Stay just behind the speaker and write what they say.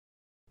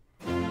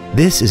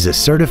This is a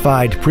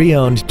certified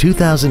pre-owned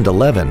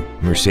 2011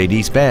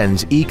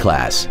 Mercedes-Benz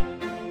E-Class.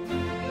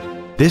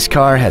 This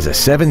car has a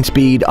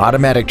 7-speed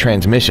automatic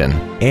transmission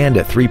and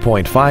a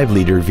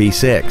 3.5-liter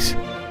V6.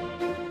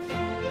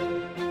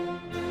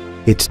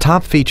 Its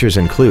top features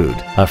include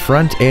a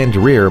front and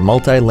rear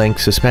multi-link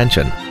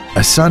suspension,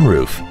 a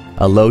sunroof,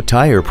 a low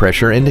tire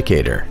pressure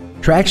indicator,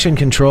 traction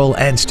control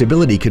and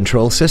stability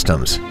control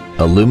systems,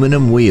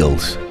 aluminum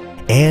wheels,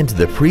 and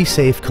the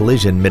pre-safe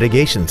collision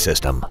mitigation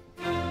system.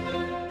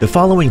 The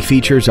following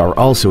features are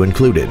also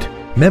included: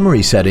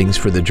 memory settings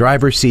for the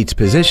driver's seat's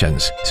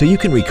positions so you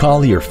can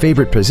recall your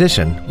favorite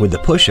position with the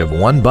push of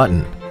one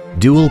button,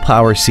 dual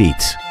power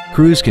seats,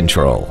 cruise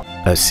control,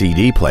 a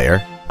CD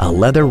player, a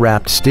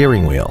leather-wrapped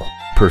steering wheel,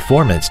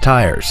 performance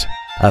tires,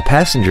 a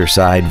passenger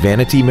side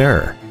vanity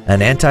mirror,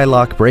 an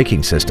anti-lock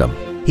braking system,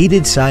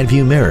 heated side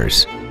view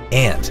mirrors,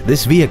 and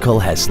this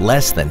vehicle has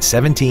less than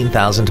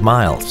 17,000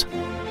 miles.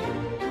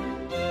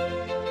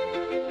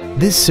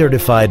 This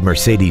certified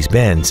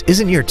Mercedes-Benz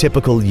isn't your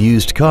typical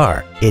used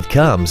car. It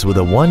comes with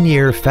a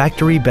 1-year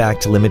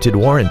factory-backed limited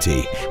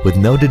warranty with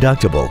no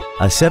deductible,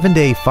 a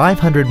 7-day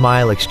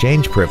 500-mile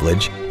exchange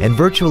privilege, and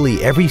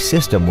virtually every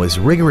system was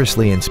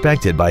rigorously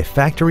inspected by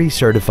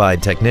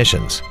factory-certified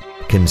technicians.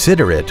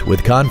 Consider it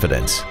with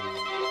confidence.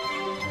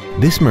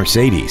 This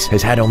Mercedes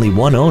has had only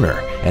one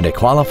owner and it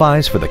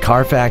qualifies for the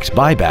Carfax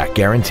buyback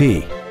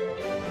guarantee.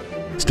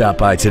 Stop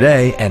by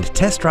today and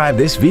test drive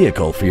this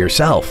vehicle for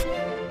yourself.